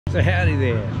So howdy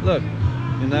there. Look,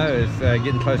 you know, it's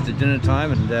getting close to dinner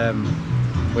time,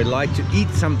 and we'd like to eat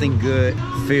something good,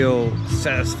 feel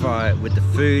satisfied with the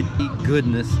food, eat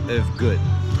goodness of good.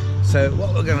 So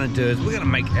what we're going to do is we're going to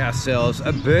make ourselves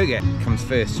a burger. Comes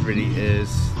first really is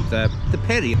the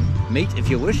patty, meat if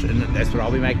you wish, and that's what I'll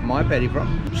be making my patty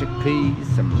from.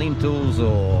 Chickpeas, some lentils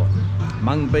or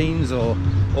mung beans or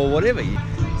whatever.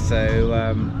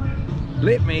 So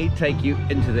let me take you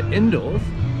into the indoors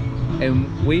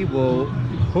and we will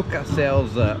hook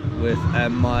ourselves up with a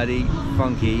mighty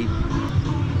funky,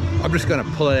 I'm just going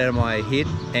to pull it out of my head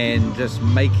and just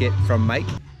make it from make.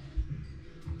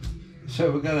 So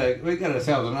we've got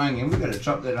ourselves an onion. We've got to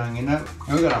chop that onion up,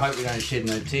 and we've got to hope we don't shed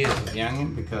no tears with the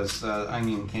onion, because the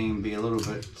onion can be a little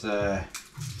bit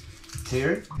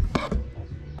teary.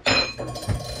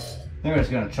 Then we're just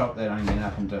going to chop that onion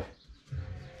up into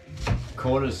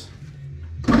quarters.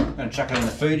 I'm going to chuck it in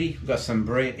the foodie. We've got some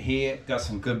bread here, got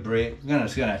some good bread. We're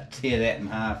just going to tear that in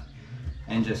half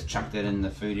and just chuck that in the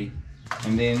foodie.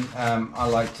 And then I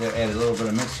like to add a little bit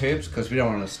of mixed herbs because we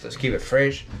don't want to just keep it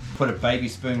fresh. Put a baby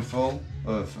spoonful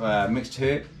of mixed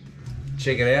herb.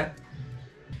 Check it out.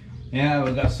 Now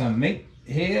we've got some meat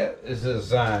here. This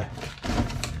is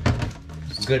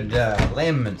good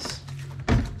lamb mince.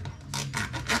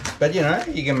 But you know,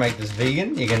 you can make this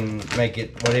vegan. You can make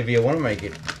it whatever you want to make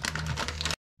it.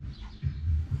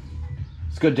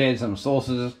 It's good to add some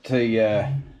sauces to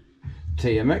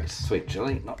your mix. Sweet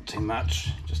chili, not too much,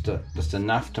 just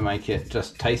enough to make it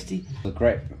just tasty. It's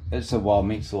great. It's a wild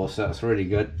meat sauce, so it's really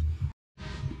good.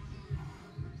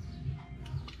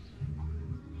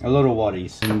 A little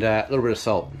waddies and a little bit of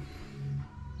salt.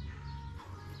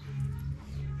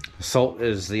 Salt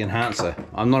is the enhancer.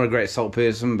 I'm not a great salt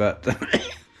person, but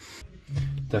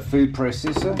the food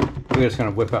processor, we're just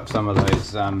going to whip up some of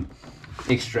those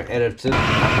extra additives.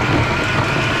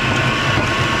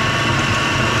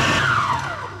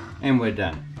 And we're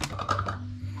done.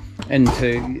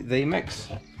 Into the mix.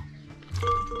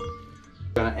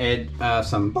 Gonna add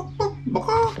some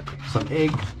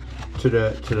egg to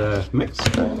the mix.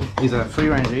 These are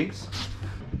free-range eggs.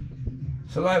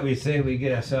 So like we said, we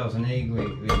get ourselves an egg. We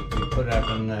put it up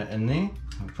in there.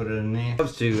 We put it in there.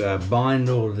 Helps to bind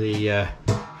all the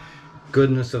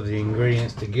goodness of the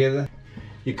ingredients together.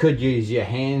 You could use your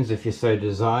hands if you so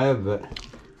desire, but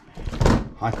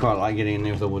I quite like getting in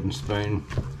there with a wooden spoon.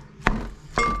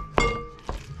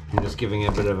 And just giving it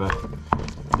a bit of a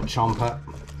chomp up.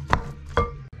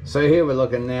 So here we're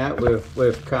looking now,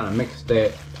 we've kind of mixed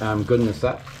that goodness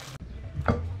up.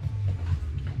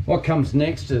 What comes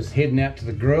next is heading out to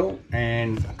the grill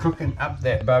and cooking up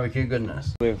that barbecue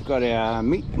goodness. We've got our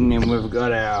meat and then we've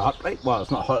got our hot plate. Well,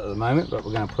 it's not hot at the moment, but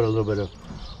we're going to put a little bit of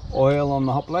oil on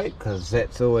the hot plate because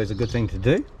that's always a good thing to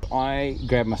do. I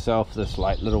grab myself this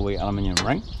like little wee aluminium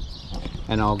ring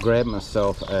and I'll grab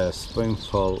myself a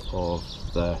spoonful of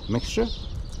the mixture.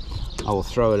 I will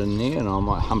throw it in there and I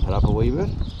might hump it up a wee bit,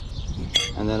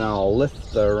 and then I'll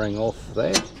lift the ring off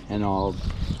that and I'll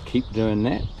keep doing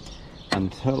that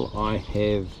until I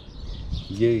have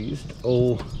used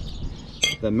all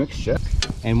the mixture.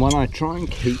 And when I try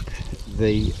and keep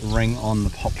the ring on the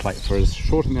hot plate for as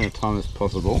short amount of time as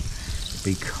possible,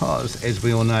 because as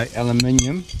we all know,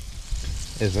 aluminium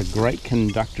is a great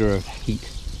conductor of heat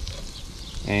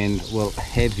and will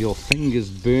have your fingers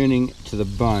burning to the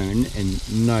bone in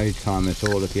no time at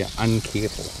all if you're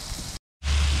uncareful.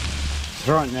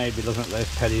 So right now you'd be looking at those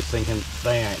patties thinking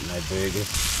they ain't no burgers.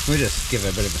 We just give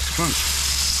it a bit of a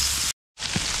scrunch.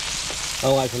 I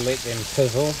like to let them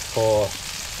sizzle for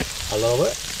a little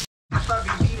bit.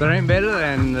 There ain't better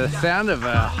than the sound of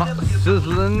a hot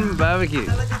sizzling barbecue.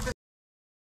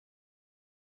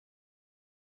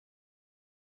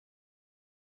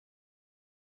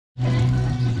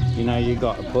 You know, you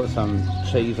got to put some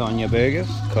cheese on your burgers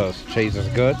because cheese is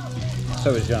good.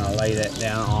 So we're just going to lay that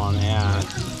down on our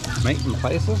meat in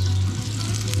places.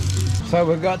 So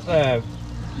we've got the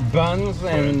buns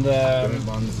and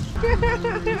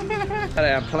got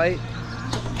our plate.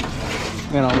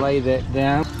 We're going to lay that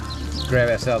down. Grab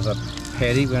ourselves a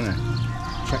patty. We're going to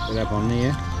chuck it up on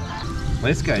there.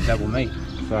 Let's go double meat.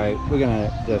 So we're going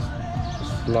to just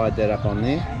slide that up on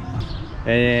there.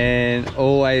 And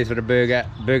always with a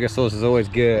burger sauce is always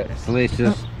good. So let's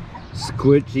just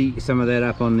squidgy some of that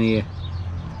up on there.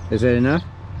 Is that enough?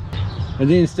 And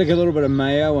then stick a little bit of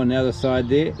mayo on the other side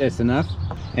there. That's enough.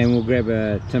 And we'll grab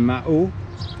a tomato,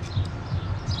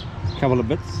 a couple of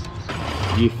bits.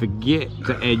 You forget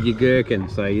to add your gherkin,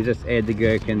 so you just add the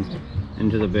gherkin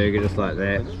into the burger just like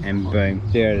that, and boom,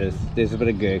 there it is. There's a bit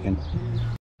of gherkin.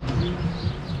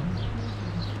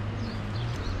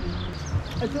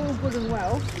 It's all good and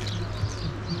well,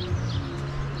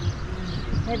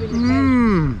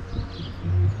 Mmm.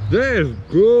 That is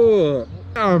good.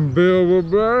 Unbelievable,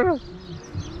 bro.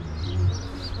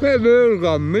 That dude's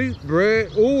got meat,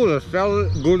 bread, all the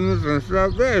salad, goodness and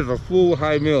stuff. That is a full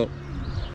high meal.